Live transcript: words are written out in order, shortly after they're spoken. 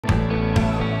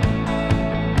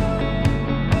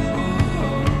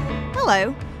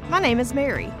Hello, my name is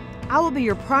Mary. I will be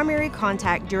your primary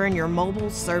contact during your mobile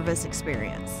service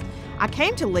experience. I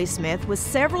came to Lee Smith with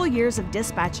several years of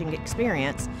dispatching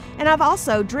experience, and I've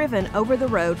also driven over the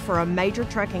road for a major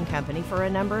trucking company for a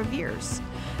number of years.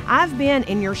 I've been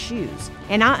in your shoes,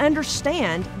 and I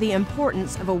understand the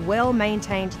importance of a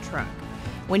well-maintained truck.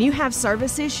 When you have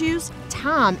service issues,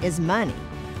 time is money.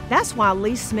 That's why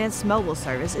Lee Smith's mobile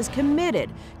service is committed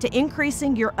to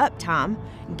increasing your uptime,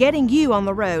 getting you on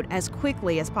the road as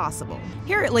quickly as possible.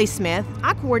 Here at Lee Smith,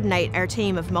 I coordinate our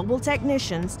team of mobile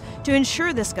technicians to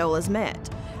ensure this goal is met.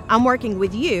 I'm working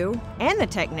with you and the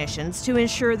technicians to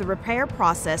ensure the repair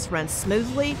process runs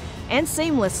smoothly and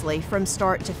seamlessly from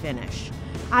start to finish.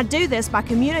 I do this by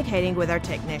communicating with our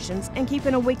technicians and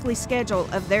keeping a weekly schedule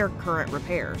of their current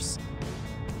repairs.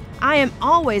 I am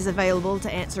always available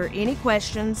to answer any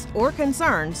questions or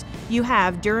concerns you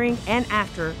have during and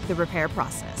after the repair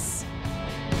process.